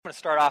going to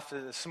start off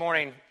this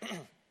morning. I'm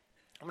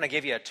going to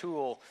give you a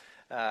tool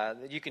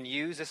that you can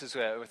use. This is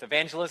with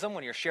evangelism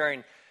when you're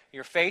sharing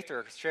your faith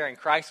or sharing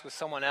Christ with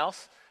someone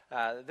else.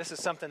 This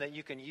is something that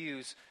you can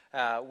use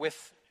on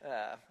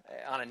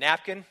a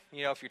napkin.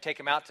 You know, if you take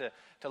them out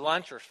to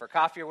lunch or for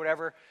coffee or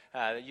whatever,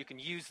 you can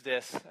use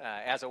this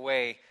as a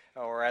way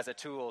or as a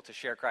tool to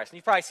share Christ. And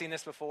you've probably seen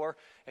this before.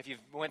 If you've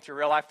went through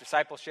real life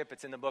discipleship,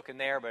 it's in the book in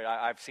there, but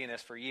I've seen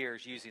this for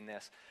years using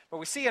this. But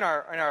we see in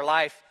our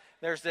life,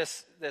 there's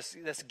this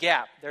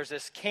gap, there's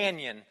this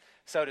canyon,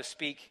 so to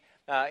speak,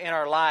 in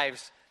our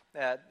lives.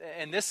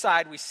 And this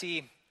side we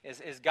see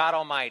is God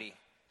Almighty.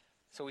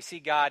 So we see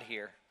God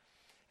here.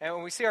 And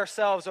when we see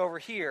ourselves over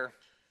here,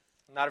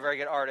 I'm not a very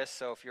good artist,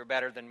 so if you're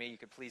better than me, you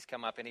could please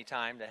come up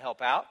anytime to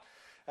help out.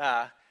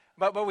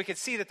 But we could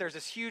see that there's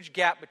this huge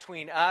gap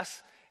between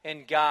us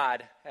and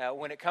God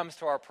when it comes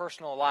to our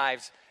personal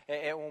lives,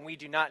 and when we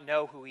do not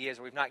know who He is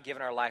or we've not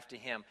given our life to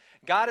Him.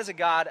 God is a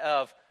God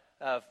of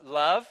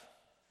love.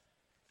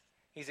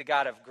 He's a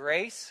God of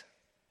grace.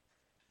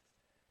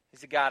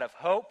 He's a God of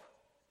hope,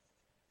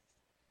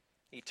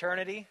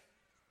 eternity.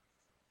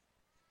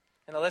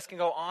 And the list can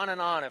go on and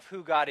on of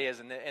who God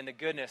is and the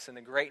goodness and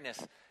the greatness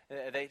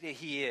that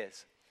He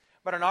is.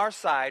 But on our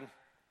side,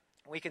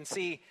 we can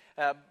see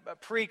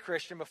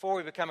pre-Christian, before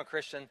we become a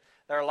Christian,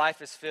 that our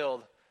life is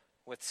filled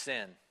with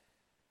sin.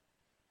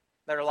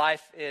 That our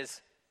life is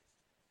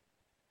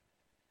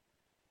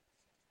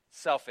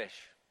selfish.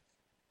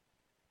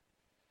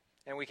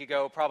 And we could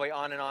go probably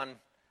on and on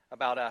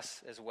about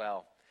us as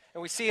well.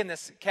 And we see in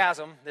this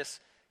chasm, this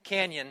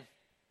canyon,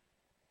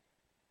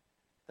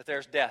 that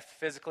there's death,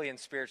 physically and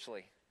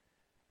spiritually.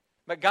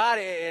 But God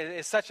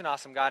is such an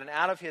awesome God, and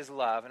out of His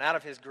love and out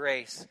of His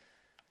grace,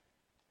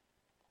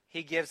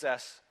 He gives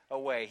us a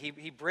way.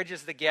 He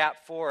bridges the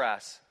gap for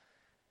us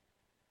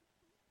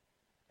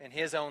in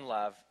His own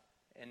love,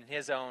 in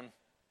His own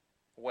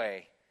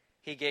way.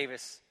 He gave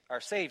us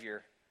our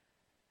Savior,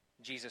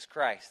 Jesus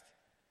Christ,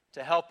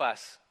 to help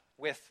us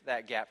with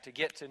that gap, to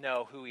get to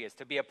know who He is,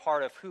 to be a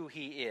part of who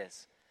He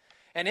is.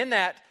 And in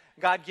that,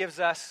 God gives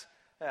us,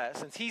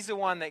 since He's the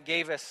one that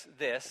gave us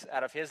this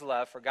out of His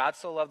love, for God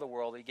so loved the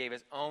world, He gave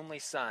His only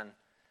Son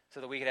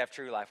so that we could have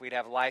true life. We'd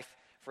have life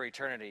for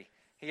eternity.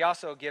 He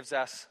also gives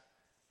us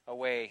a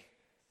way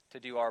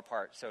to do our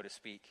part, so to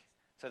speak,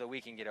 so that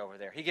we can get over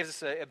there. He gives us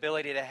the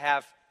ability to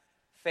have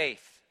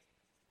faith.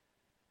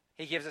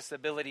 He gives us the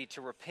ability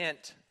to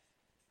repent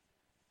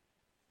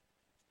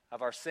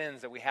of our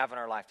sins that we have in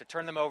our life, to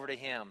turn them over to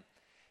Him.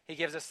 He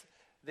gives us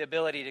the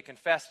ability to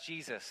confess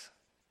Jesus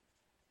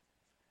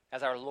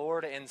as our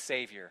Lord and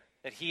Savior,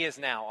 that He is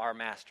now our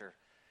Master.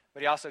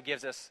 But He also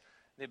gives us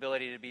the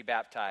ability to be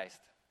baptized,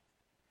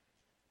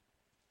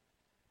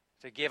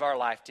 to give our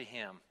life to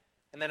Him.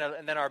 And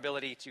then our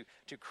ability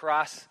to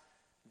cross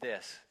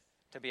this,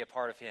 to be a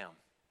part of Him.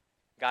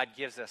 God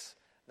gives us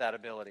that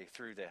ability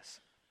through this.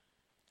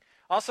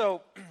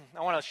 Also,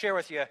 I want to share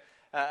with you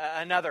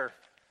another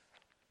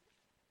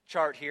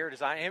chart here.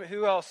 Design.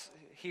 Who else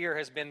here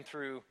has been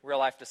through real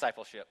life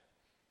discipleship?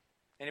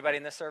 Anybody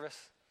in this service?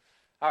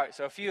 All right,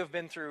 so a few have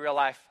been through real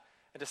life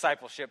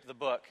discipleship, the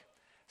book.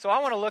 So I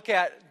want to look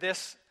at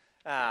this,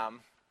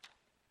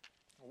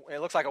 it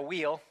looks like a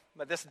wheel,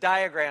 but this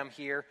diagram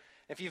here,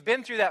 if you've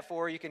been through that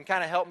before, you can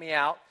kind of help me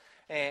out.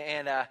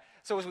 And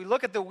so as we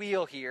look at the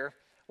wheel here,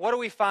 what do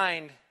we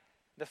find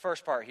the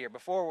first part here?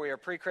 Before we are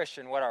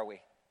pre-Christian, what are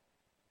we?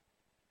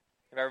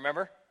 Anybody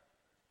remember?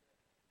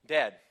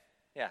 Dead.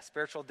 Yeah,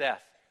 spiritual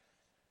death.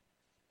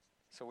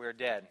 So we're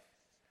dead.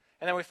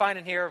 And then we find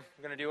in here,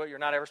 we're going to do what you're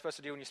not ever supposed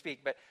to do when you speak,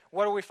 but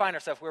what do we find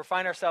ourselves? We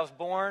find ourselves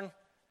born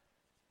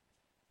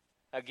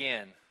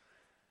again.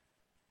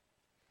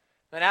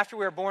 Then after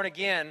we're born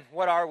again,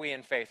 what are we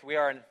in faith? We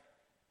are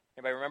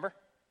anybody remember?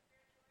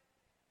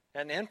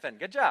 An infant.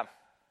 Good job.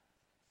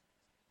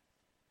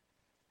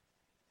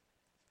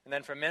 And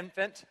then from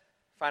infant,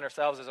 find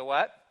ourselves as a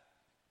what?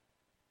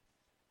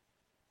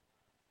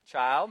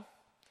 Child.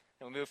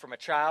 And we move from a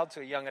child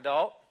to a young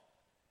adult.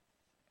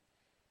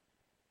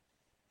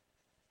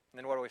 And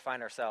then what do we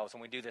find ourselves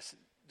when we do this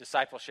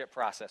discipleship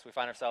process? We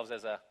find ourselves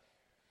as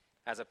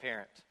a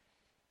parent.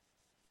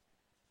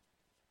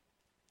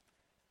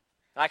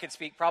 And I could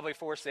speak probably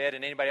for Sid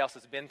and anybody else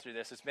that's been through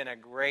this. It's been a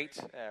great,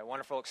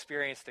 wonderful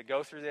experience to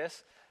go through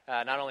this.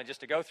 Not only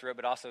just to go through it,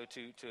 but also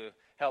to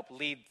help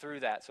lead through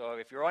that. So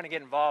if you want to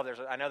get involved,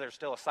 I know there's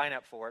still a sign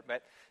up for it,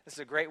 but this is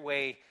a great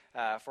way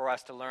for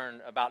us to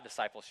learn about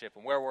discipleship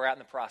and where we're at in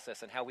the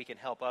process and how we can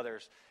help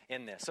others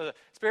in this. So the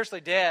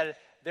spiritually dead,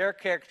 they're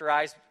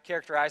characterized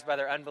by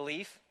their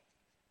unbelief.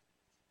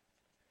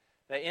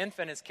 The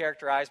infant is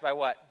characterized by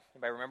what?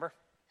 Anybody remember?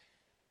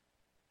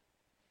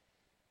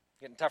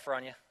 Getting tougher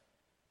on you.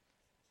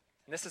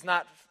 And this is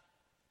not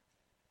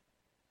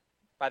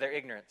by their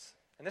ignorance.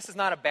 And this is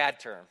not a bad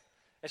term.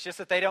 It's just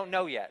that they don't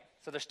know yet.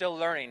 So they're still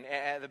learning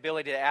the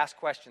ability to ask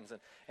questions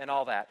and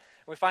all that.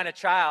 We find a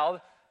child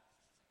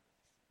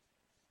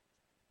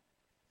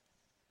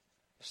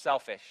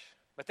selfish.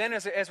 But then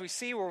as we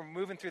see we're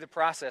moving through the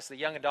process, the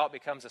young adult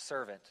becomes a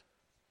servant.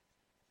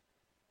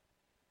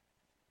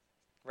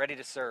 ready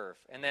to serve.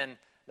 And then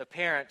the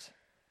parent,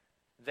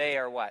 they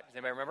are what? Does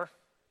anybody remember?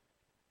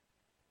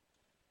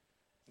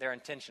 They're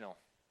intentional.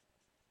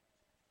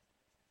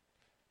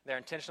 They're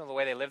intentional in the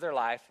way they live their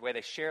life, the way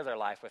they share their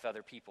life with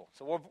other people.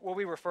 So we'll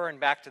be referring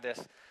back to this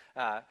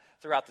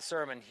throughout the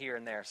sermon here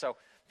and there. So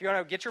if you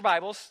want to get your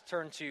Bibles,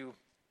 turn to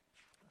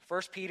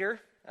 1 Peter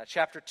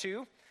chapter 2.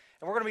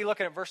 And we're going to be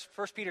looking at 1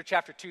 Peter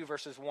chapter 2,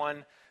 verses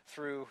 1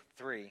 through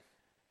 3.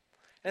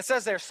 And it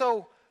says there,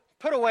 "So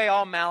put away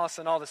all malice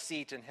and all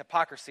deceit and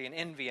hypocrisy and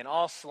envy and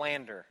all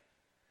slander.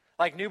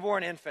 Like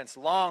newborn infants,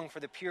 long for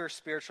the pure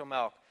spiritual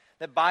milk,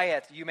 that by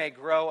it you may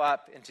grow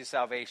up into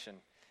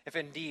salvation, if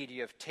indeed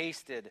you have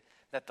tasted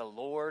that the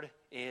Lord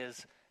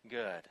is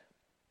good."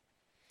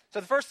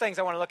 So the first things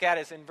I want to look at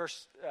is in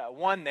verse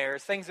 1 there,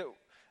 is things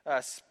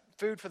that,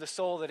 food for the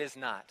soul that is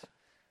not.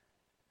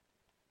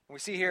 We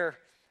see here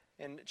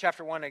in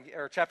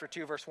chapter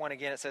 2, verse 1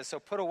 again, it says, "So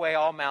put away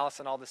all malice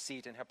and all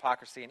deceit and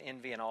hypocrisy and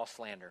envy and all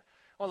slander."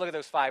 I want to look at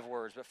those 5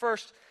 words. But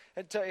first,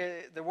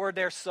 the word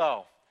there,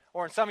 "so,"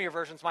 or in some of your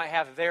versions might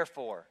have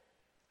 "therefore."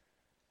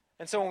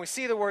 And so when we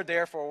see the word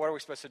 "therefore," what are we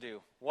supposed to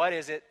do? What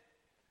is it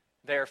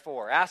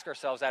therefore? Ask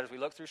ourselves that as we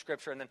look through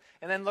Scripture and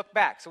then look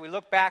back. So we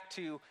look back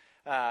to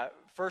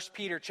 1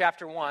 Peter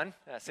chapter 1.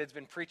 Sid's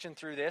been preaching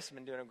through this,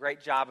 been doing a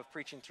great job of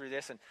preaching through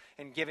this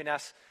and giving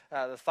us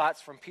the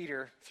thoughts from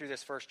Peter through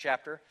this first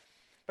chapter.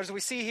 But as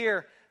we see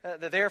here,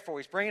 the therefore,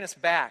 he's bringing us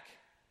back.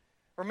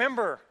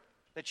 Remember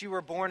that you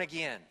were born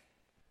again.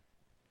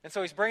 And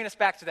so he's bringing us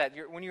back to that.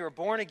 When you were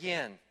born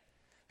again,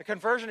 the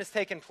conversion has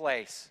taken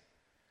place.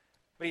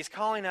 But he's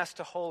calling us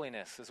to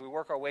holiness as we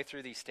work our way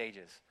through these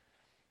stages.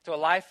 To a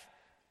life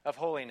of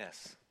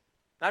holiness.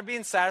 Not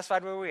being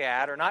satisfied where we're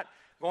at or not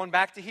going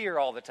back to here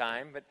all the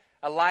time, but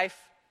a life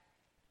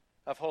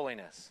of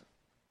holiness.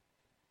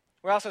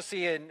 We also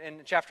see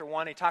in chapter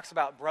 1, he talks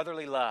about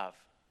brotherly love.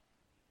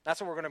 That's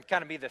what we're going to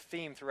kind of be the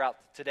theme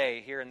throughout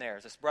today, here and there,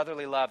 is this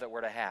brotherly love that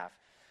we're to have.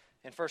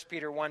 In 1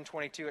 Peter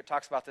 1:22, it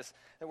talks about this,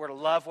 that we're to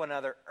love one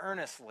another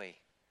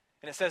earnestly.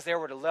 And it says there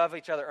we're to love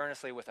each other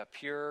earnestly with a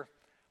pure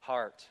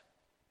heart.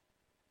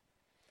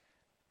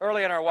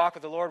 Early in our walk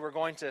with the Lord, we're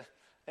going to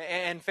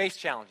and face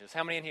challenges.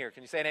 How many in here?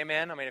 Can you say an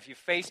amen? I mean, if you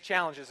face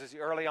challenges as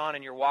early on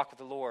in your walk with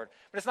the Lord,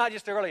 but it's not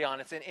just early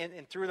on, it's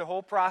in through the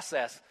whole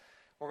process,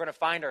 we're going to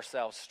find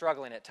ourselves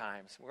struggling at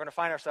times. We're going to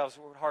find ourselves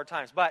with hard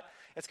times, but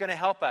it's going to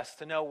help us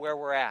to know where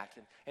we're at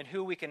and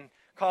who we can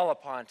call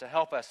upon to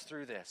help us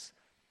through this.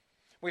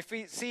 We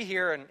see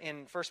here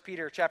in 1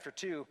 Peter chapter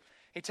 2,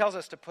 he tells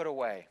us to put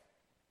away.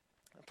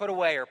 Put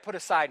away or put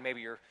aside,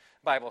 maybe your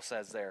Bible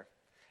says there.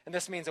 And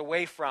this means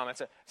away from.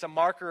 It's a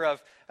marker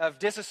of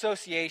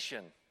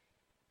disassociation,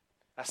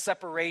 a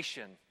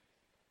separation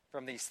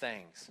from these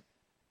things.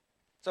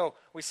 So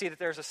we see that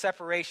there's a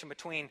separation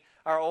between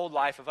our old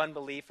life of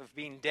unbelief, of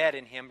being dead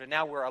in him, but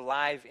now we're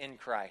alive in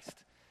Christ.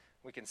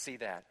 We can see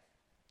that.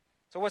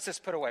 So what's this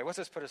put away? What's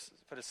this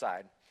put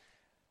aside?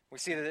 We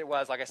see that it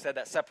was, like I said,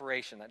 that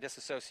separation, that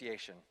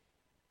disassociation.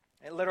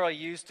 It literally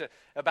used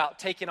about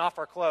taking off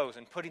our clothes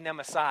and putting them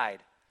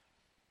aside.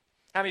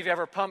 How many of you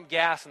ever pumped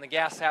gas and the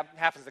gas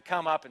happens to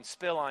come up and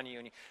spill on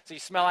you, so you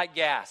smell like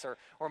gas,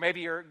 or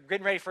maybe you're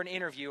getting ready for an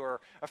interview or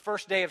a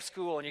first day of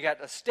school and you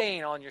got a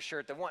stain on your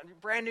shirt, the one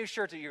brand new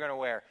shirt that you're going to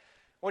wear.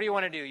 What do you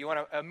want to do? You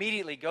want to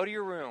immediately go to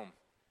your room,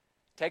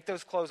 take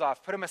those clothes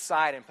off, put them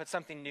aside and put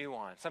something new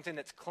on, something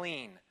that's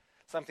clean,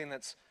 something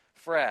that's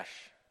fresh.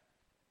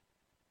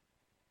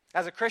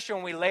 As a Christian,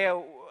 when we lay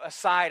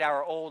aside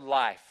our old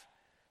life,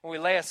 when we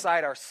lay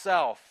aside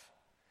ourself,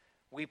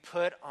 we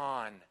put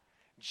on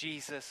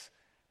Jesus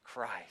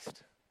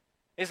Christ.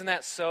 Isn't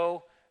that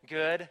so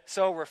good,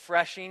 so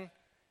refreshing?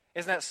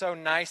 Isn't that so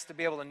nice to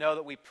be able to know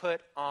that we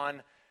put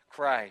on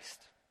Christ?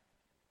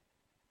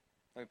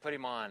 We put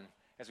him on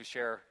as we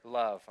share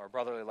love, our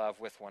brotherly love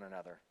with one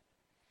another.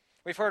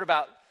 We've heard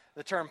about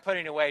the term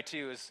putting away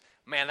too, is,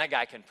 man, that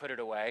guy can put it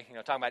away. You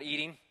know, talking about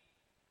eating.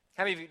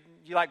 How many of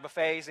you like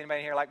buffets?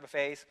 Anybody here like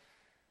buffets?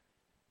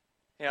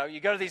 You know, you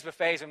go to these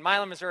buffets. In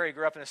Milan, Missouri,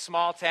 grew up in a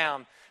small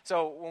town.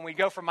 So when we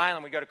go from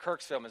Milan, we go to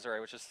Kirksville, Missouri,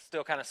 which is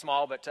still kind of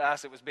small, but to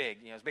us it was big.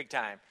 You know, it was big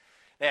time.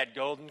 They had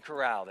Golden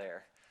Corral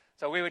there.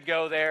 So we would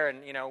go there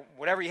and, you know,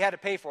 whatever you had to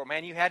pay for,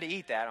 man, you had to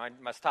eat that. I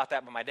must have taught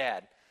that by my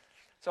dad.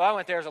 So I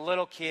went there as a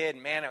little kid,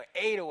 and, man, I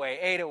ate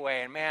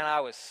away, and, man, I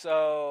was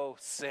so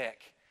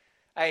sick.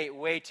 I ate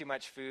way too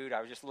much food.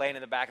 I was just laying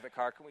in the back of the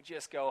car. Can we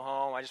just go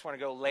home? I just want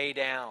to go lay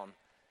down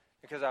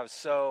because I was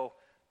so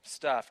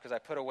stuffed because I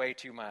put away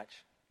too much.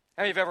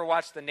 How many of you have ever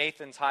watched the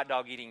Nathan's hot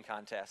dog eating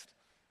contest?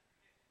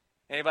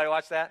 Anybody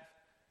watch that?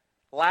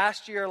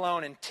 Last year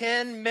alone, in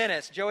 10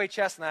 minutes, Joey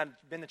Chestnut,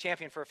 been the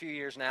champion for a few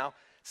years now,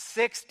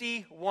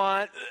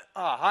 61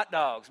 hot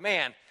dogs.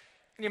 Man,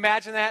 can you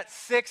imagine that?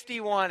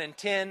 61 in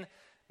 10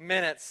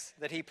 minutes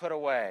that he put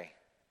away.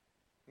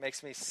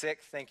 Makes me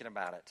sick thinking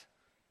about it.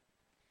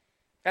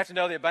 You have to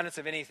know the abundance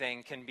of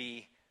anything can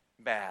be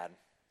bad.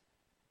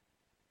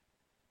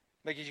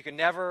 Because you can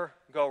never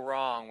go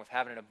wrong with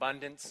having an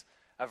abundance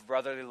of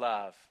brotherly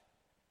love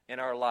in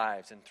our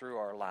lives and through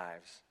our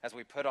lives as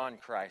we put on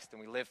Christ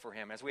and we live for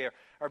him, as we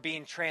are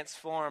being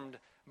transformed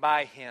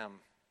by him.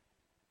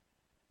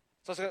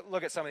 So let's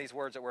look at some of these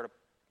words that we're to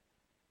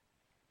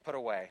put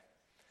away.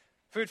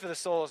 Food for the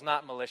soul is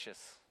not malicious.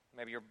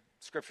 Maybe your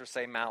scriptures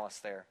say malice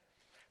there.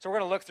 So we're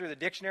going to look through the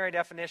dictionary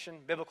definition,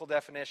 biblical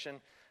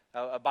definition,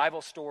 a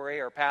Bible story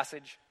or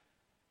passage,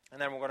 and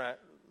then we're going to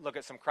look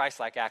at some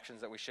Christ-like actions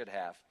that we should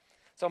have.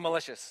 So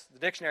malicious, the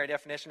dictionary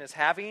definition is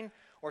having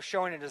or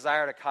showing a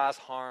desire to cause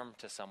harm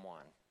to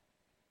someone.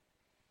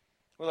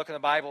 We look in the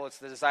Bible, it's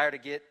the desire to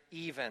get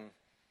even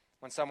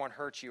when someone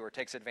hurts you or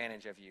takes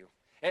advantage of you.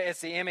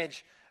 It's the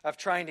image of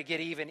trying to get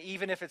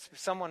even if it's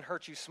someone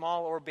hurts you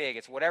small or big.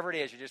 It's whatever it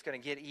is, you're just going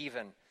to get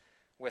even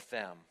with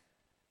them.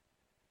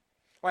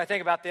 When I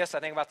think about this, I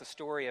think about the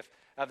story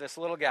of this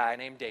little guy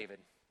named David.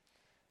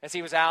 As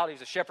he was out, he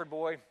was a shepherd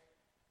boy,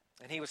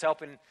 and he was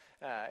helping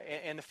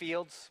in the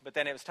fields, but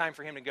then it was time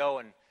for him to go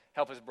and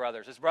help his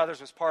brothers. His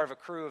brothers was part of a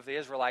crew of the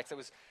Israelites that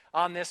was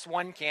on this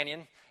one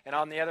canyon, and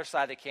on the other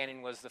side of the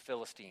canyon was the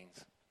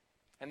Philistines.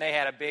 And they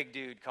had a big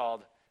dude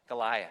called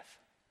Goliath.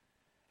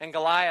 And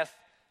Goliath,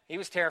 he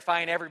was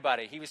terrifying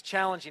everybody. He was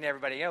challenging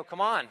everybody.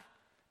 Come on,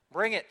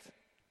 bring it.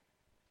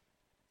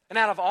 And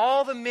out of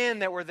all the men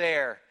that were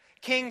there,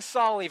 King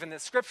Saul, even,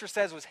 that Scripture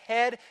says was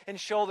head and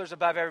shoulders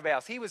above everybody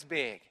else. He was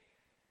big.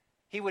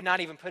 He would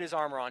not even put his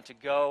armor on to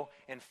go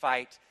and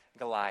fight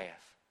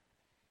Goliath.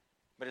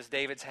 But as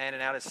David's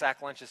handing out his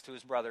sack lunches to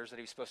his brothers that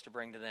he was supposed to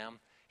bring to them,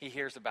 he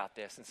hears about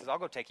this and says, I'll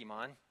go take him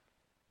on.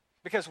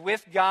 Because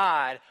with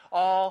God,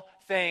 all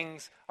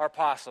things are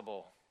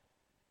possible.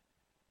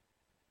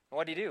 And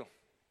what did he do?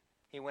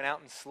 He went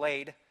out and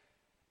slayed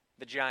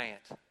the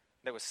giant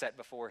that was set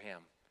before him.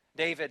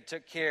 David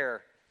took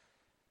care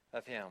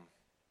of him.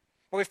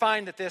 Well, we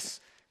find that this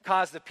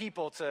caused the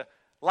people to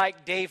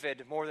like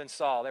David more than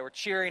Saul. They were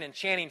cheering and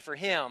chanting for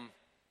him.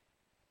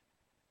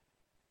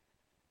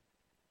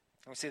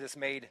 And we see this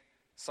made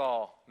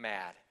Saul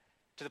mad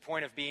to the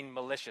point of being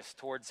malicious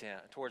towards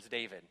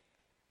David.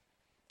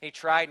 He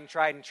tried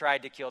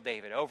to kill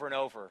David over and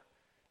over.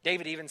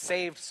 David even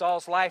saved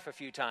Saul's life a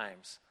few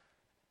times.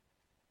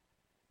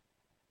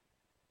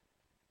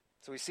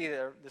 So we see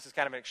that this is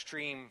kind of an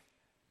extreme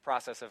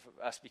process of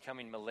us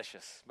becoming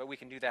malicious, but we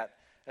can do that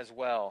as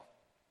well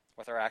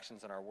with our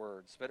actions and our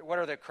words. But what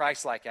are the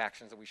Christ-like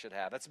actions that we should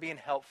have? That's being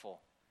helpful,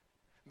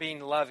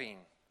 being loving,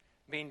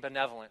 being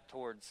benevolent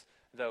towards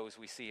those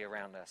we see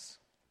around us.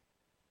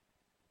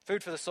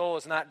 Food for the soul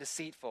is not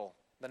deceitful,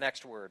 the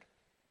next word,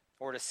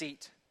 or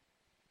deceit.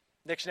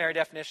 Dictionary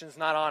definition is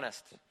not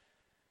honest,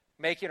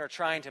 making or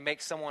trying to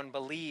make someone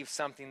believe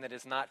something that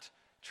is not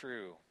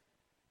true.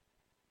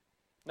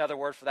 Another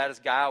word for that is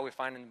guile, we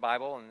find in the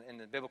Bible and in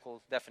the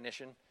biblical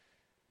definition.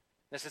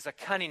 This is a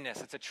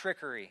cunningness, it's a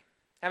trickery.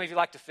 How many of you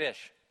like to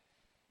fish?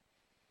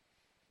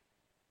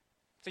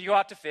 So you go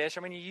out to fish,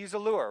 you use a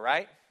lure,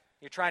 right?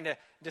 You're trying to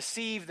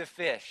deceive the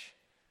fish.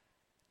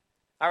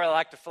 I really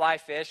like to fly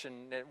fish,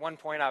 and at one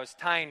point I was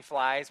tying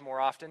flies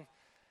more often.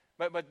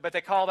 But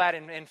they call that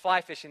in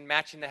fly fishing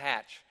matching the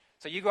hatch.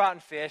 So you go out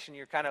and fish, and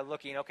you're kind of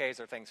looking, okay, is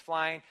there things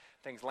flying,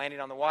 things landing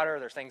on the water,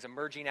 there's things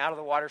emerging out of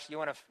the water, so you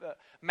want to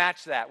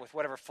match that with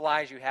whatever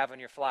flies you have in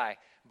your fly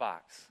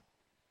box.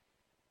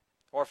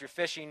 Or if you're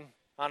fishing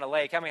on a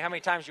lake, how many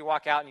times you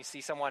walk out and you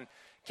see someone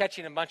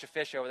catching a bunch of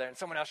fish over there, and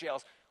someone else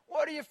yells,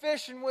 what are you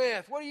fishing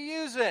with? What are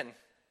you using?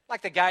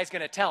 Like the guy's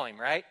going to tell him,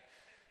 right?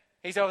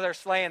 He's over there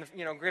slaying,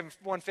 grabbing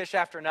one fish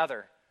after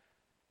another.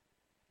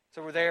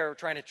 So we're there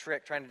trying to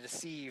trick, trying to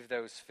deceive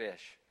those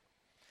fish.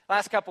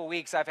 Last couple of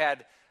weeks, I've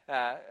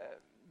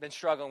been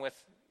struggling with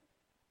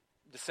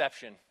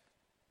deception.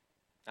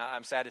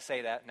 I'm sad to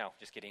say that. No,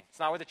 just kidding. It's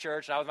not with the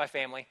church, not with my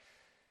family.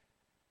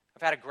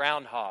 I've had a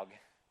groundhog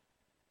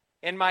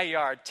in my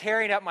yard,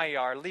 tearing up my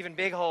yard, leaving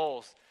big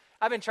holes.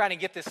 I've been trying to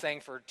get this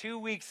thing for 2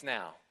 weeks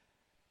now.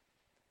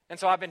 And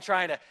so I've been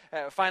trying to,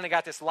 finally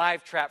got this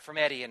live trap from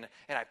Eddie, and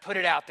I put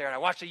it out there, and I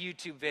watched a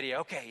YouTube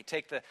video. Okay, you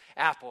take the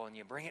apple, and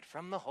you bring it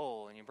from the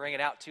hole, and you bring it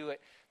out to it.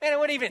 Man, it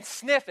wouldn't even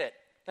sniff it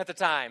at the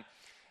time.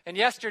 And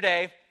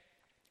yesterday,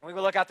 we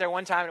would look out there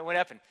one time, and it went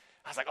up, and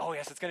I was like, oh,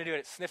 yes, it's going to do it.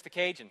 It sniffed the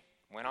cage and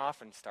went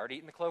off and started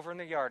eating the clover in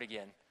the yard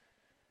again.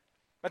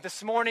 But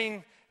this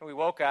morning, when we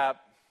woke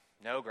up,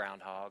 no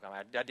groundhog.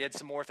 I did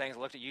some more things. I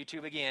looked at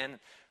YouTube again,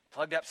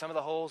 plugged up some of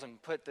the holes, and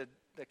put the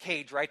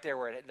cage right there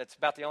where that's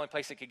about the only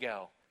place it could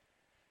go.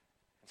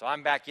 And so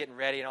I'm back getting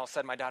ready, and all of a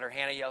sudden my daughter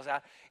Hannah yells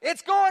out,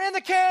 it's going in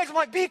the cage. I'm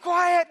like, be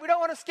quiet. We don't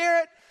want to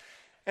scare it.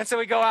 And so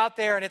we go out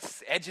there, and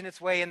it's edging its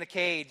way in the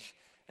cage,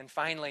 and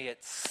finally it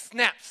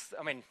snaps.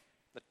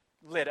 The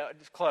lid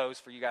is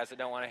closed for you guys that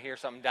don't want to hear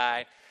something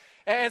die.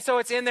 And so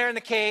it's in there in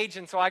the cage,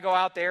 and so I go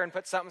out there and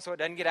put something so it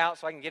doesn't get out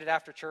so I can get it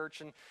after church.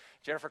 And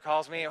Jennifer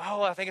calls me,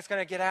 I think it's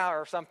going to get out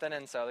or something.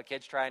 And so the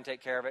kids try and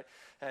take care of it.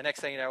 And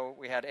next thing you know,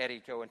 we had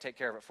Eddie go and take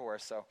care of it for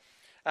us. So,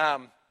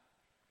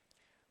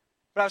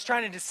 but I was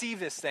trying to deceive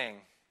this thing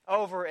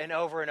over and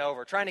over and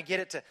over, trying to get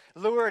it to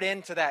lure it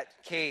into that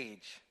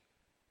cage.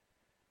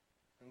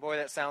 And boy,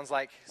 that sounds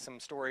like some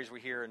stories we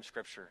hear in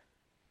Scripture.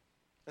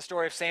 The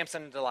story of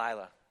Samson and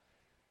Delilah.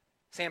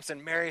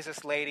 Samson marries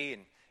this lady,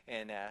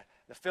 and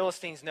the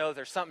Philistines know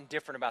there's something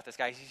different about this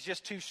guy. He's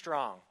just too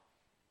strong.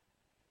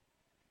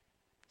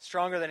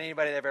 Stronger than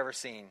anybody they've ever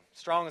seen.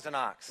 Strong as an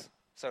ox,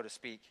 so to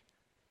speak.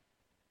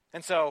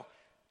 And so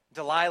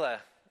Delilah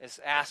is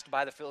asked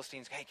by the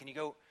Philistines, hey, can you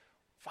go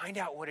find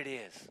out what it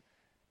is,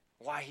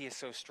 why he is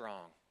so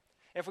strong?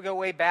 If we go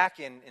way back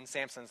in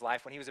Samson's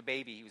life, when he was a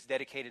baby, he was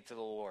dedicated to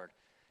the Lord.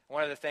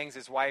 One of the things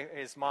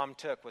his mom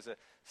took was a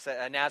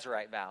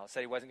Nazirite vow. It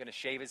said he wasn't going to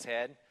shave his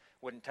head,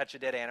 wouldn't touch a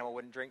dead animal,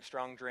 wouldn't drink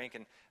strong drink,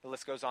 and the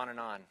list goes on and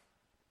on.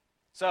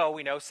 So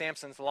we know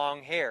Samson's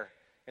long hair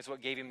is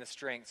what gave him the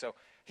strength. So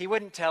he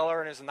wouldn't tell her,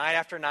 and it was night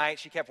after night.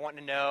 She kept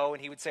wanting to know,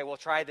 and he would say, well,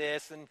 try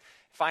this, and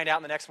find out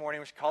in the next morning.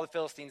 When she called the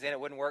Philistines in, it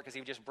wouldn't work because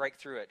he would just break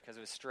through it because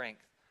of his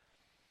strength.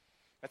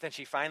 But then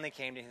she finally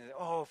came to him and said,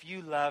 oh, if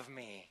you love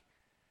me,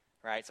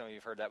 right? Some of you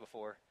have heard that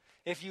before.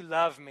 If you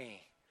love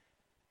me.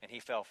 And he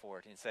fell for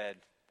it and said,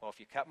 well, if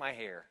you cut my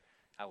hair,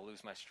 I will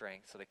lose my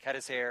strength. So they cut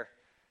his hair.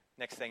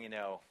 Next thing you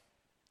know,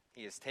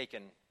 he is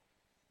taken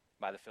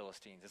by the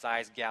Philistines. His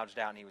eyes gouged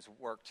out, and he was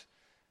worked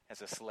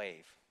as a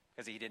slave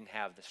because he didn't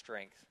have the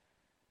strength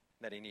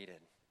that he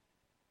needed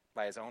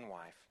by his own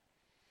wife.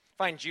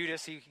 Find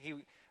Judas. He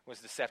was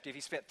deceptive.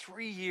 He spent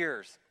 3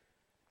 years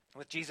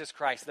with Jesus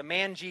Christ. The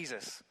man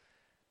Jesus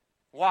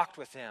walked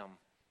with him,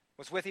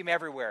 was with him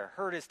everywhere,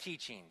 heard his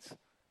teachings.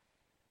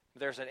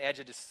 There's an edge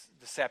of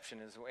deception,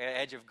 an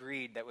edge of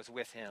greed that was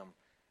with him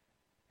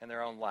in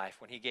their own life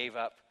when he gave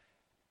up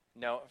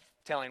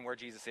telling where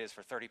Jesus is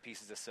for 30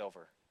 pieces of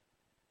silver.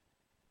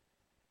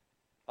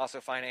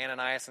 Also find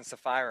Ananias and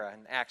Sapphira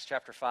in Acts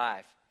chapter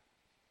 5.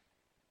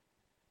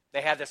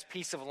 They have this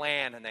piece of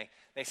land and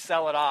they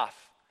sell it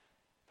off.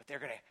 But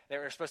they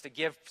were supposed to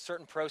give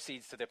certain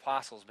proceeds to the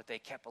apostles, but they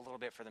kept a little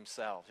bit for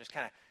themselves. Just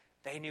kind of,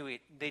 they knew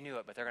it,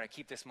 but they're going to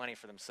keep this money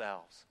for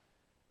themselves.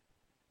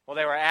 Well,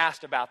 they were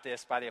asked about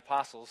this by the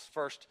apostles.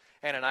 First,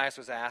 Ananias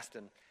was asked,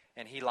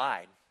 and he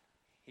lied.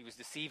 He was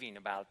deceiving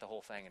about the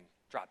whole thing and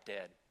dropped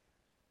dead.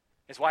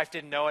 His wife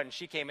didn't know it, and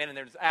she came in, and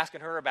they were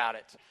asking her about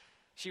it.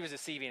 She was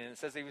deceiving, and it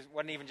says he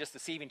wasn't even just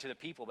deceiving to the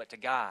people, but to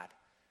God.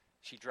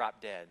 She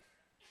dropped dead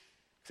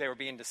because they were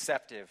being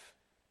deceptive.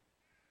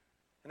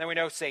 And then we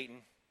know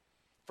Satan.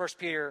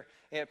 Peter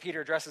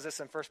addresses this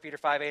in 1 Peter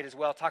 5:8 as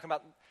well, talking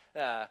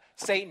about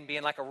Satan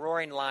being like a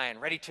roaring lion,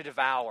 ready to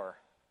devour.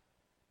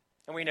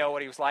 And we know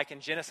what he was like in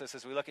Genesis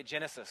as we look at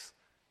Genesis.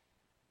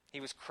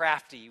 He was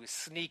crafty, he was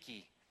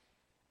sneaky.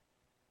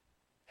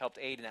 Helped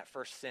aid in that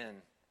first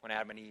sin when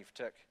Adam and Eve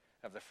took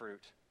of the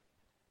fruit.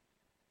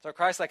 So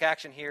Christ-like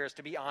action here is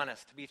to be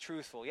honest, to be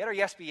truthful. Let our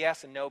yes be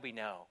yes and no be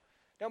no.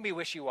 Don't be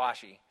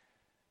wishy-washy.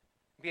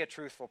 Be a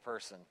truthful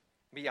person.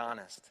 Be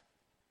honest.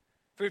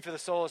 Food for the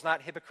soul is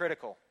not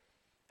hypocritical.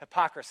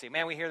 Hypocrisy.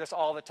 Man, we hear this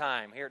all the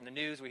time. We hear it in the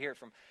news. We hear it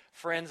from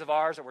friends of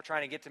ours that we're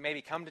trying to get to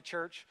maybe come to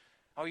church.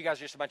 Oh, you guys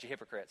are just a bunch of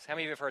hypocrites. How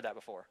many of you have heard that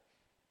before?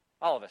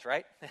 All of us,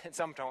 right? At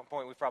some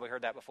point, we've probably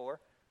heard that before.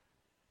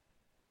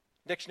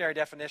 Dictionary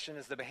definition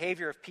is the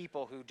behavior of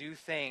people who do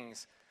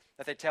things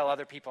that they tell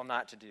other people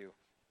not to do.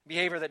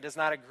 Behavior that does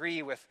not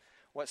agree with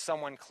what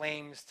someone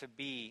claims to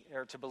be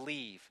or to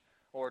believe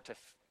or to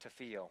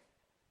feel.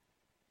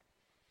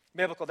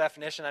 Biblical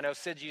definition, I know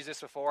Sid's used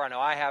this before, I know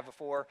I have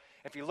before.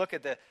 If you look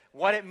at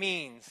what it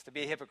means to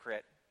be a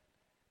hypocrite,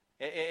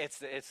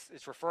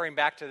 it's referring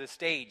back to the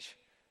stage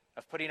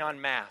of putting on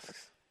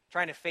masks,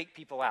 trying to fake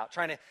people out,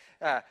 trying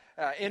to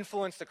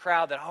influence the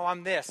crowd that, oh,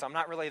 I'm this, I'm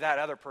not really that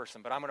other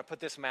person, but I'm going to put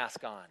this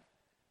mask on.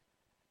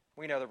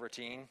 We know the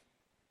routine.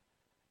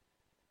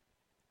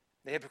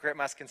 The hypocrite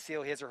must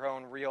conceal his or her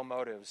own real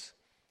motives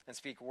and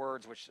speak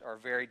words which are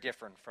very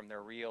different from their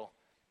real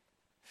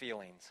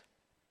feelings.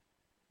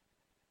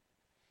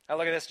 Now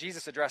look at this.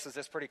 Jesus addresses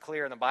this pretty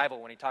clear in the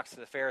Bible when he talks to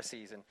the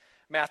Pharisees. In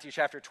Matthew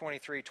chapter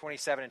 23,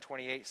 27 and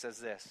 28 says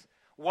this.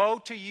 Woe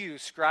to you,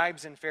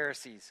 scribes and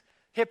Pharisees,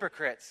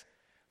 hypocrites,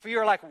 for you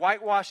are like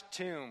whitewashed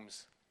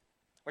tombs,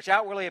 which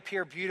outwardly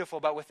appear beautiful,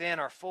 but within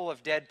are full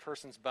of dead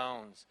persons'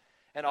 bones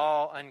and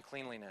all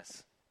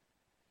uncleanliness.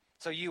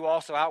 So you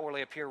also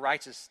outwardly appear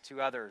righteous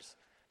to others,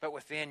 but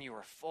within you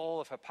are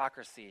full of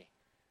hypocrisy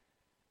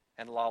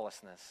and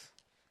lawlessness.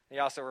 He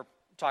also were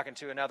talking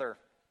to another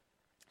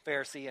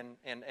Pharisee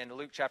in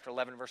Luke chapter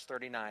 11, verse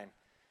 39.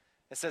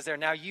 It says there,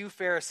 now you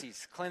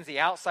Pharisees cleanse the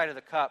outside of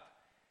the cup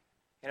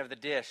and of the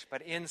dish,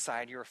 but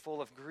inside you are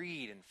full of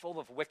greed and full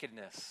of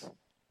wickedness.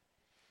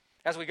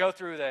 As we go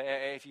through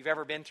if you've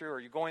ever been through or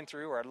you're going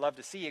through, or I'd love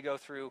to see you go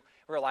through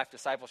real life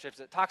discipleships,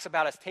 it talks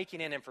about us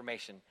taking in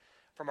information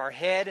from our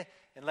head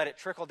and let it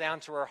trickle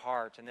down to our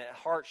heart, and that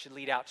heart should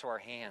lead out to our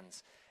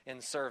hands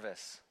in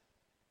service.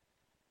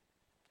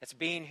 It's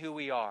being who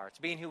we are. It's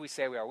being who we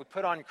say we are. We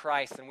put on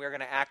Christ, and we're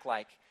going to act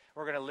like,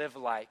 we're going to live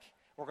like,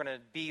 we're going to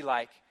be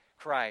like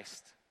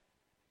Christ.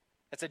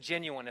 It's a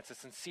genuine, it's a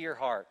sincere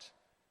heart.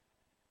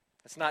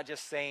 It's not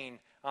just saying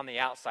on the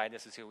outside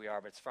this is who we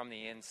are, but it's from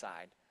the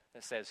inside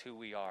that says who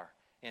we are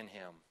in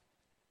Him.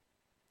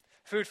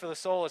 Food for the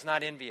soul is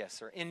not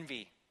envious or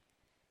envy.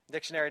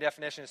 Dictionary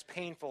definition is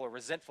painful or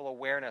resentful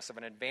awareness of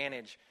an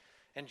advantage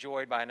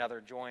enjoyed by another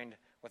joined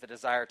with a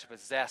desire to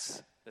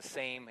possess the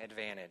same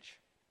advantage.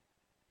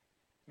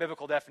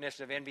 Biblical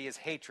definition of envy is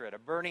hatred, a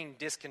burning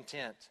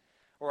discontent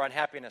or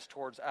unhappiness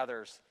towards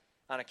others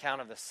on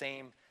account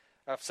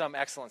of some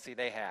excellency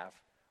they have,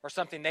 or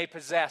something they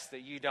possess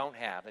that you don't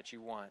have, that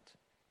you want.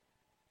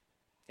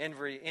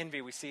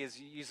 Envy we see is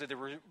usually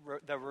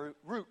the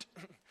root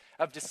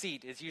of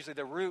deceit. It's usually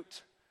the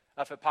root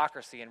of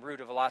hypocrisy and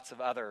root of lots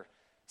of other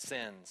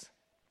sins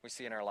we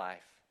see in our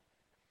life.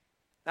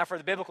 Now for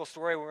the biblical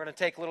story, we're going to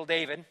take little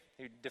David,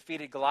 who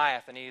defeated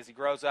Goliath, and as he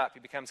grows up, he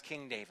becomes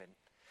King David.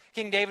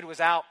 King David was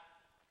out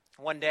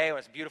one day, it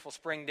was a beautiful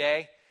spring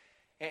day,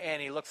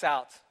 and he looks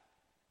out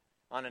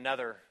on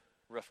another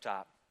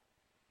rooftop,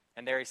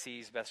 and there he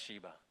sees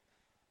Bathsheba,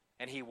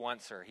 and he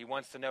wants her. He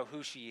wants to know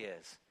who she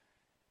is,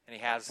 and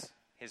he has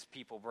his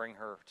people bring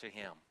her to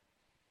him.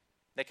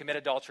 They commit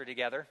adultery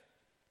together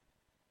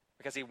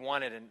because he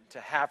wanted to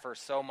have her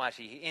so much.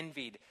 He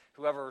envied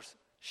whoever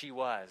she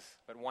was,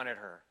 but wanted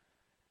her.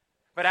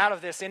 But out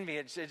of this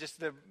envy,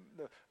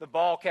 the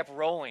ball kept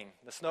rolling,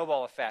 the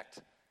snowball effect.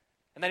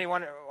 And then he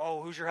wondered,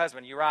 who's your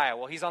husband? Uriah.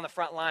 Well, he's on the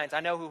front lines. I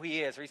know who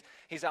he is.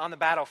 He's on the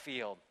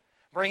battlefield.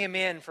 Bring him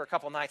in for a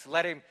couple nights.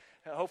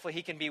 Hopefully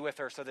he can be with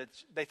her so that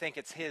they think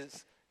it's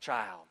his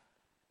child.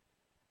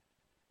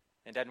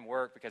 It doesn't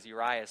work because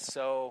Uriah is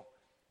so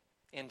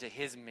into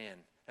his men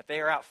that they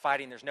are out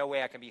fighting. There's no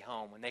way I can be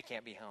home when they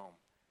can't be home.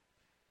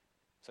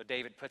 So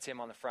David puts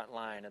him on the front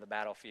line of the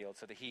battlefield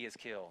so that he is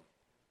killed.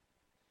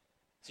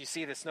 So you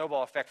see the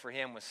snowball effect for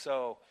him was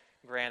so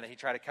grand that he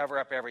tried to cover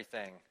up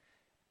everything.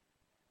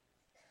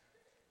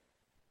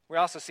 We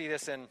also see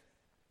this in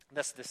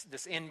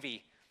this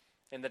envy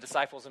in the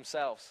disciples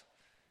themselves.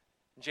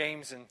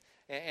 James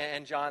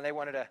and John, they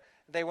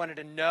wanted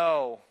to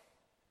know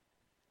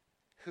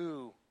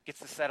who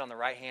gets to sit on the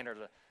right hand or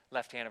the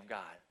left hand of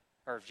God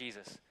or of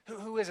Jesus.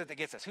 Who is it that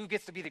gets us? Who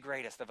gets to be the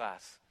greatest of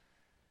us?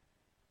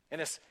 And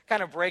this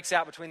kind of breaks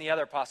out between the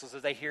other apostles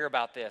as they hear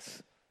about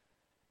this.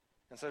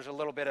 And so there's a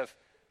little bit of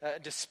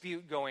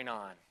dispute going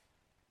on.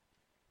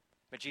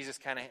 But Jesus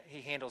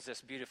he handles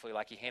this beautifully,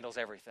 like he handles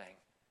everything.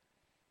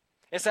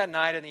 It's that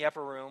night in the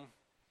upper room.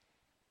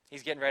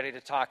 He's getting ready to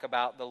talk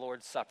about the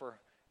Lord's Supper,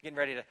 getting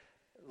ready to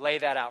lay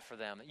that out for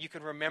them. You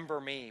can remember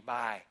me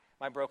by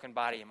my broken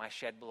body and my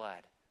shed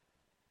blood.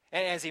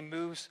 And as he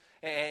moves,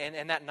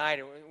 and that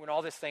night, when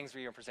all these things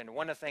were presented,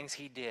 one of the things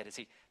he did is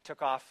he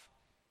took off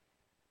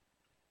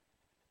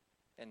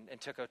and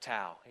took a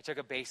towel. He took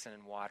a basin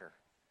and water.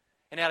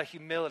 And out of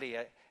humility,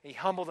 he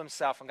humbled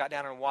himself and got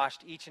down and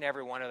washed each and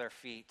every one of their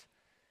feet,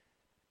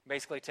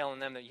 basically telling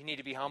them that you need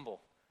to be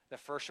humble. The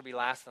first shall be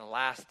last, and the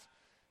last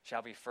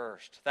shall be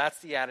first. That's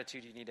the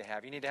attitude you need to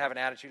have. You need to have an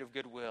attitude of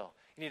goodwill.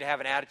 You need to have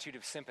an attitude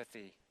of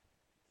sympathy.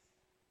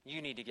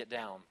 You need to get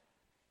down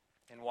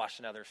and wash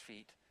another's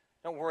feet.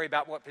 Don't worry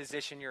about what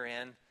position you're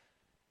in,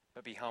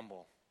 but be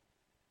humble.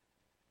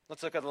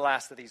 Let's look at the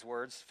last of these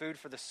words. Food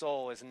for the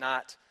soul is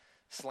not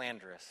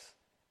slanderous.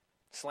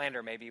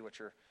 Slander may be what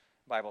your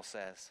Bible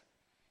says.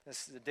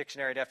 The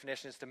dictionary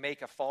definition is to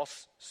make a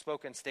false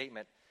spoken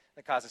statement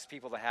that causes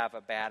people to have a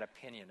bad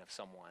opinion of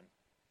someone.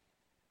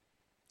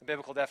 The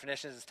biblical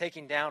definition is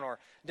taking down or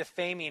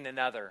defaming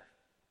another.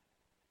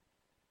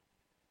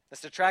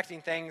 It's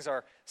detracting things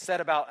or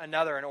said about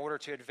another in order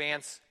to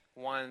advance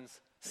one's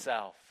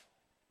self.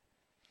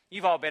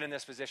 You've all been in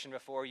this position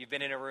before. You've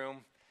been in a room.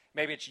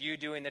 Maybe it's you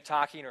doing the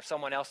talking or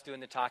someone else doing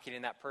the talking,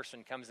 and that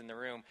person comes in the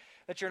room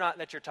that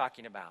you're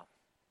talking about.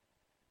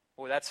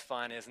 Boy, that's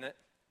fun, isn't it?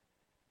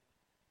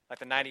 Like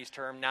the 90s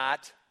term,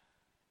 not.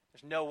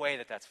 There's no way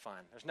that that's fun.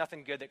 There's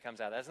nothing good that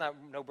comes out of that. There's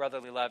no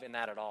brotherly love in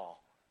that at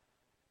all.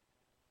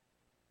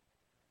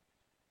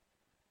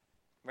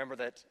 Remember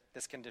that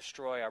this can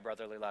destroy our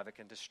brotherly love. It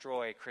can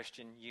destroy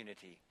Christian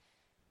unity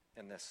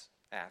in this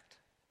act.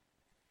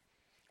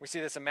 We see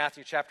this in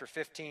Matthew chapter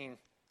 15.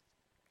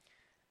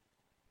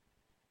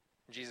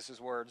 Jesus'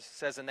 words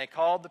says, and they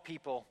called the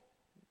people,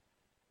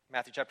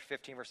 Matthew chapter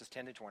 15, verses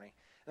 10 to 20. And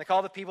they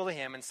called the people to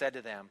him and said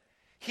to them,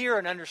 hear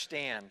and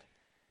understand.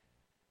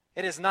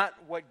 It is not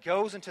what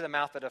goes into the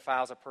mouth that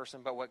defiles a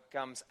person, but what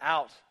comes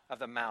out of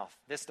the mouth.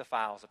 This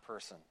defiles a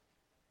person.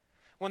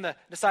 When the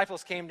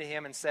disciples came to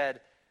him and said,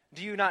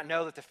 do you not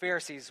know that the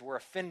Pharisees were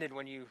offended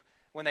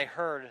when they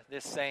heard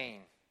this saying?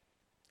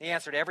 He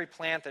answered, every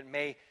plant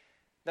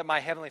that my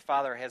heavenly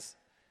Father has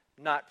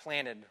not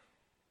planted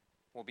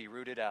will be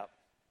rooted up.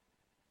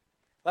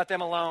 Let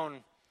them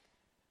alone.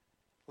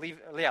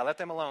 Let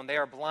them alone. They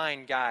are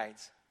blind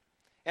guides.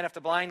 And if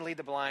the blind lead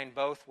the blind,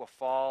 both will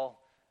fall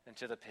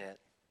into the pit.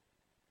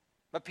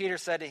 But Peter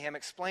said to him,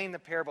 explain the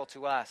parable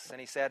to us. And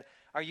he said,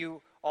 are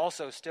you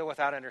also still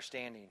without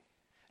understanding?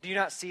 Do you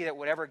not see that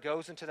whatever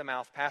goes into the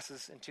mouth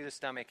passes into the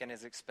stomach and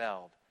is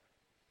expelled?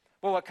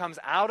 But what comes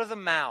out of the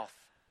mouth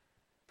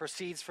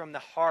proceeds from the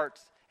heart,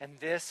 and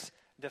this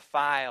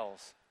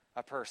defiles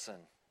a person.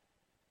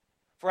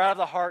 For out of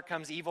the heart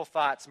comes evil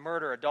thoughts,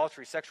 murder,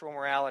 adultery, sexual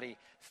immorality,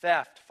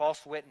 theft,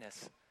 false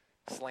witness,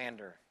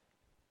 slander.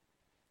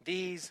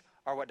 These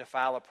are what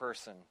defile a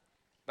person,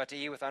 but to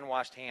eat with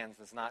unwashed hands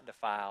does not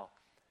defile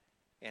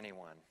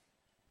anyone.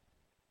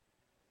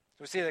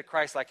 We see that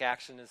Christ-like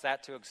action is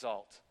that to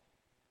exalt.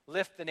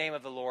 Lift the name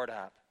of the Lord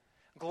up.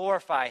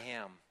 Glorify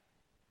him.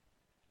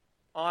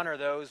 Honor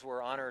those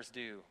where honor is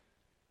due.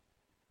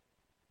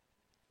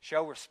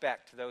 Show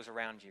respect to those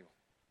around you.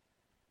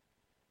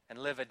 And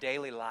live a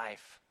daily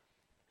life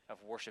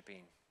of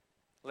worshiping,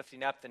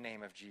 lifting up the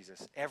name of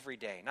Jesus every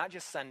day. Not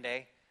just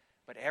Sunday,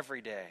 but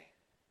every day.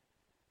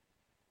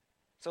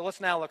 So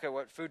let's now look at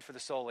what food for the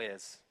soul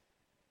is.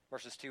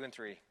 Verses 2 and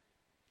 3.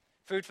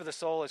 Food for the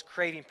soul is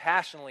craving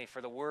passionately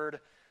for the word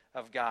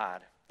of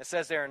God. It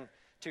says there in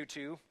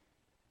 2:2,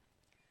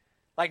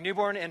 like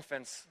newborn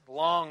infants,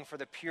 long for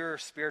the pure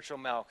spiritual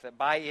milk, that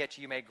by it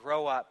you may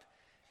grow up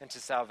into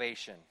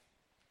salvation.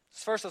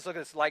 First, let's look at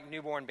this like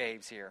newborn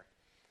babes here.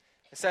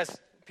 It says,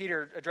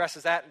 Peter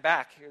addresses that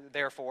back,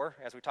 therefore,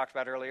 as we talked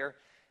about earlier.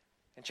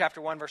 In chapter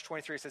 1, verse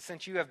 23, it says,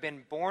 since you have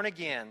been born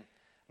again,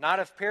 not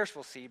of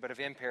perishable seed, but of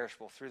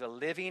imperishable, through the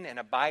living and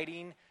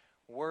abiding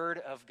word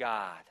of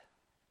God.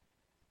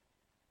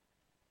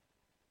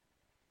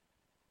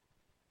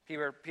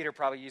 Peter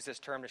probably used this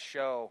term to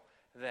show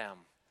them.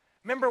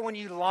 Remember when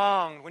you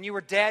longed, when you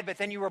were dead, but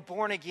then you were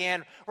born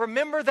again.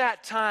 Remember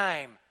that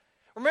time.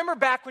 Remember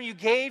back when you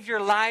gave your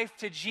life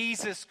to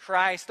Jesus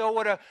Christ. Oh,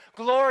 what a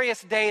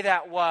glorious day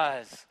that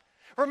was.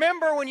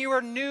 Remember when you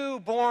were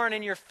newborn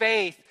in your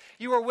faith.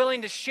 You were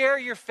willing to share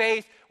your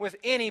faith with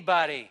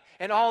anybody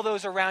and all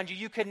those around you.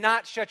 You could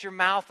not shut your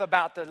mouth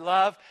about the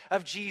love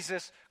of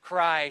Jesus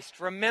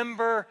Christ.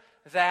 Remember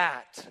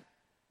that.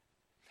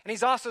 And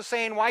he's also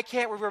saying, why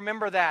can't we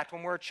remember that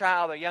when we're a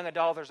child, a young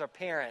adult, or a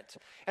parent,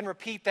 and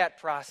repeat that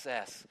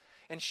process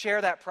and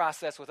share that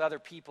process with other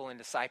people in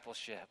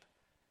discipleship?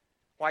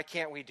 Why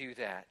can't we do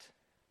that?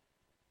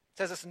 It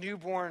says this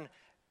newborn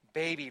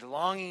baby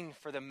longing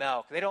for the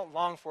milk. They don't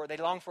long for it. They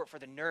long for it for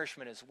the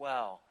nourishment as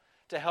well,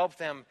 to help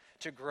them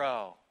to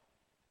grow.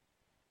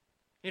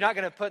 You're not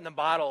going to put in the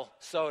bottle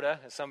soda,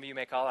 as some of you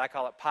may call it. I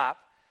call it pop,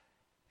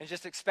 and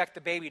just expect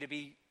the baby to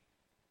be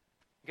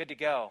good to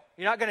go.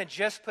 You're not going to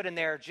just put in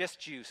there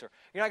just juice, or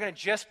you're not going to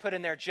just put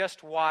in there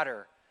just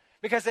water,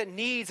 because it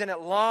needs and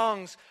it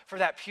longs for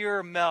that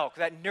pure milk,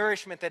 that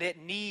nourishment that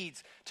it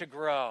needs to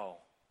grow.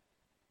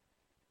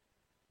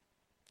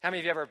 How many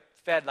of you ever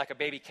fed like a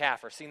baby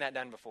calf or seen that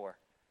done before?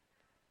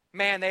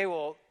 Man, they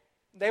want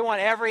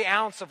every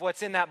ounce of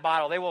what's in that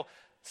bottle. They will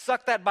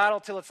suck that bottle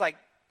till it's like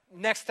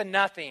next to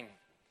nothing,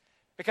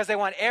 because they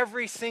want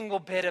every single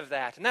bit of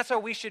that. And that's how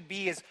we should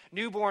be as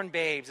newborn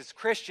babes, as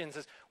Christians,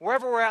 as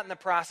wherever we're at in the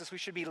process. We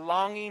should be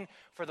longing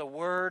for the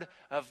word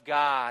of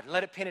God.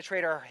 Let it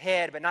penetrate our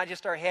head, but not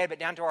just our head, but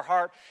down to our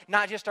heart.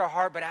 Not just our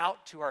heart, but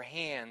out to our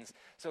hands.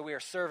 So we are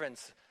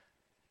servants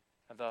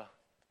of the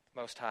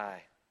Most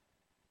High.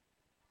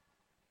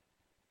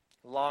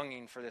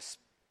 Longing for this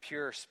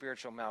pure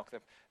spiritual milk,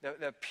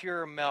 the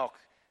pure milk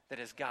that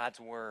is God's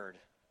word.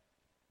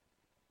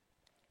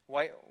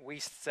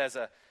 Weiss says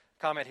a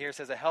comment here,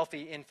 says a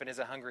healthy infant is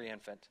a hungry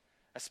infant.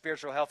 A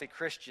spiritual healthy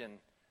Christian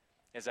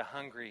is a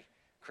hungry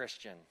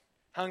Christian.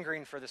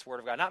 Hungering for this word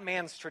of God. Not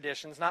man's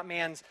traditions, not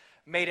man's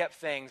made up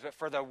things, but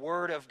for the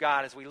word of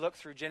God as we look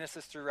through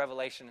Genesis through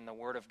Revelation in the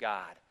word of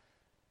God.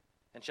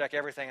 And check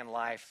everything in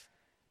life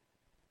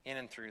in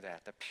and through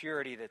that. The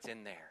purity that's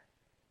in there.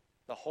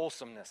 The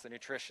wholesomeness, the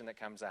nutrition that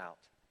comes out.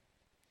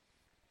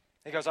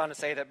 He goes on to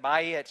say that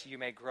by it you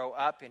may grow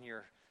up in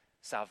your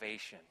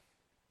salvation.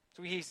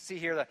 So we see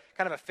here the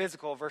kind of a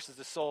physical versus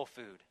the soul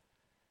food.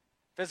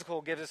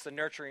 Physical gives us the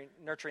nurturing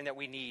that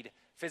we need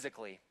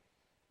physically.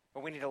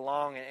 But we need to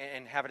long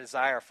and have a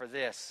desire for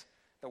this,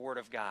 the Word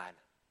of God.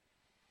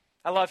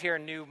 I love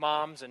hearing new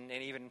moms and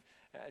even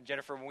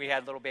Jennifer, when we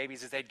had little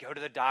babies, is they'd go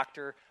to the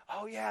doctor.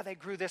 Oh yeah, they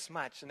grew this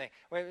much. And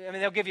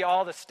they'll give you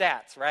all the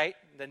stats, right?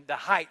 The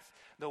height,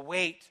 the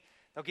weight.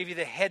 They'll give you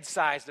the head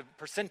size, the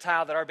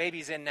percentile that our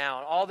baby's in now,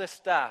 and all this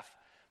stuff.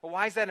 But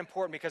why is that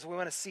important? Because we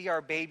want to see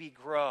our baby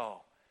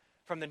grow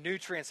from the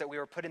nutrients that we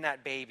were put in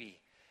that baby.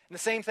 And the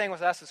same thing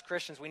with us as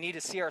Christians. We need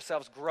to see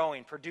ourselves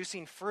growing,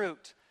 producing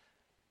fruit.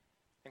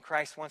 And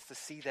Christ wants to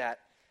see that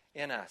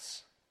in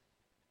us.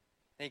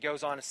 And he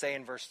goes on to say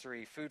in verse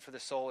 3, food for the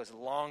soul is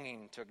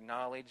longing to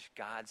acknowledge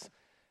God's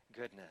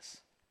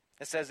goodness.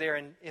 It says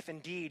there, if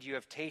indeed you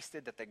have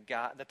tasted that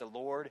the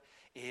Lord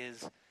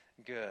is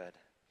good.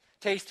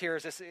 Taste here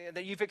is this,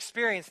 that you've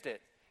experienced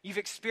it.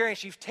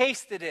 You've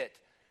tasted it.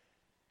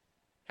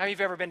 How many of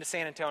you have ever been to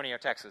San Antonio,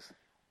 Texas?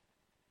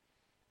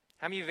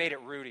 How many of you have ate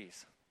at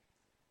Rudy's?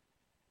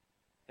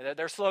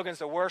 Their slogan's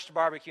the worst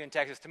barbecue in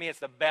Texas. To me, it's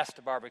the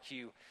best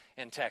barbecue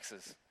in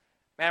Texas.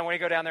 Man, when we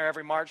go down there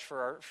every March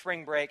for our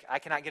spring break, I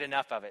cannot get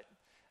enough of it.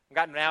 I've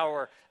gotten now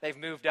where they've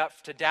moved up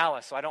to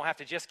Dallas, so I don't have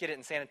to just get it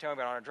in San Antonio,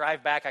 but on a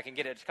drive back, I can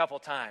get it a couple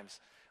times,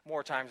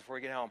 more times before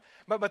we get home.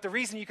 But the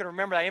reason you can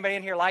remember that, anybody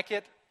in here like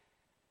it?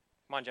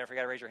 Come on, Jennifer, you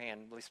got to raise your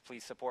hand.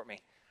 Please support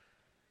me.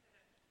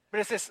 But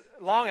it's this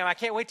longing. I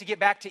can't wait to get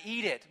back to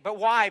eat it. But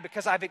why?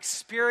 Because I've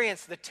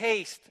experienced the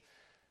taste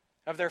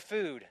of their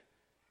food.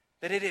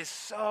 That it is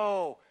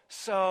so,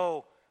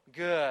 so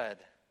good.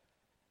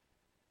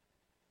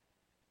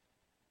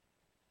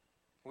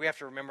 We have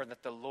to remember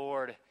that the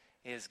Lord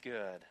is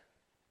good.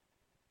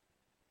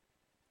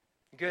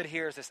 Good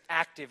here is this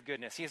active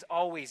goodness. He is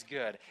always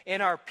good. In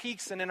our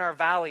peaks and in our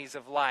valleys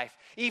of life,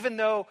 even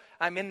though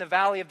I'm in the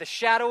valley of the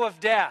shadow of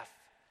death,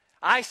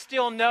 I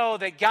still know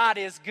that God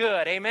is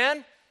good.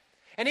 Amen?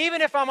 And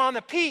even if I'm on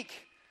the peak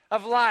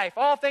of life,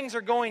 all things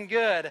are going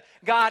good,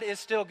 God is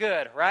still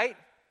good, right?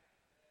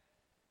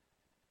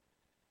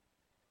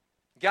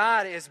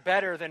 God is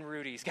better than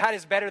Rudy's. God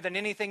is better than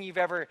anything you've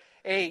ever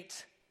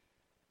ate.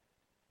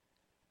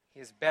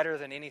 He is better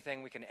than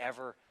anything we can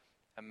ever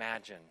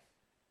imagine.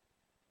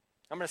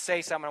 I'm going to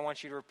say something I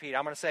want you to repeat.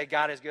 I'm going to say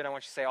God is good. I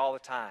want you to say all the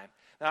time.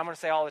 Then I'm going to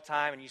say all the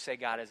time, and you say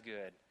God is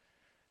good.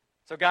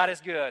 So God is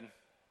good.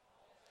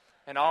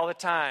 And all the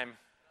time.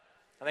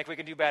 I think we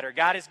can do better.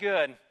 God is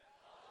good.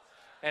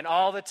 And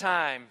all the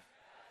time.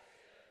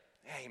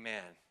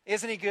 Amen.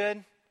 Isn't He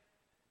good?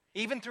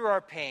 Even through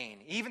our pain,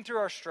 even through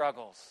our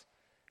struggles,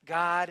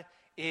 God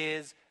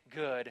is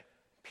good,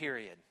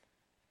 period.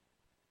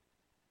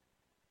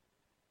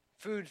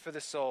 Food for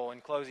the soul, in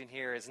closing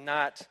here, is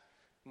not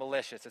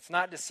malicious. It's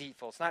not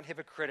deceitful. It's not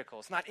hypocritical.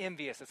 It's not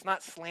envious. It's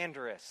not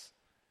slanderous.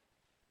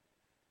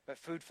 But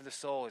food for the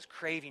soul is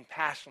craving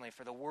passionately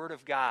for the Word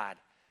of God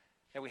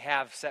that we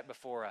have set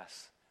before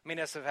us.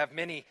 Many of us have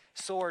many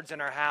swords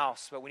in our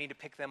house, but we need to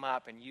pick them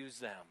up and use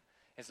them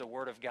as the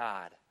Word of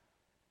God.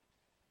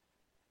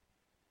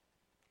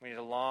 We need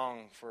to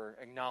long for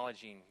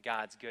acknowledging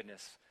God's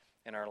goodness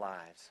in our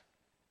lives.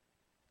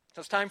 So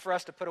it's time for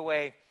us to put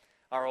away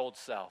our old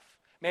self.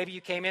 Maybe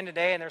you came in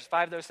today and there's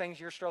 5 of those things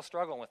you're still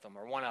struggling with them,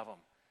 or one of them.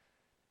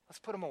 Let's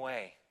put them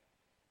away.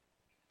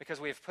 Because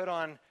we have put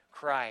on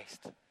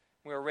Christ.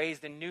 We were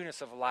raised in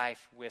newness of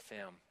life with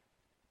Him.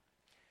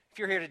 If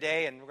you're here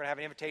today, and we're going to have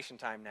an invitation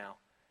time now,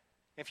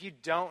 if you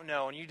don't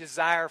know and you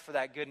desire for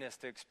that goodness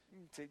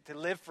to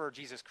live for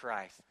Jesus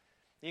Christ,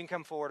 you can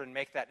come forward and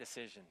make that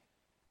decision.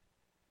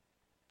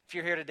 If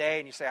you're here today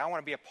and you say, I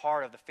want to be a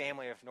part of the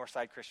family of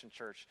Northside Christian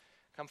Church,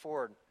 come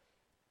forward.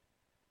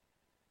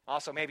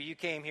 Also, maybe you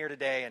came here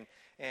today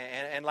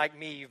and like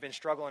me, you've been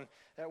struggling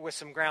with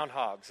some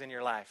groundhogs in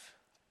your life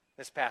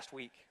this past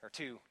week or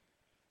 2.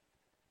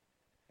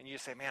 And you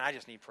just say, man, I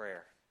just need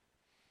prayer.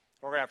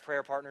 We're going to have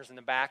prayer partners in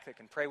the back that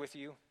can pray with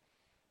you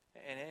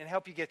and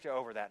help you get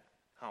over that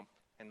hump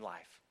in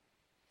life.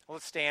 Well,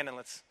 let's stand and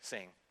let's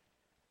sing.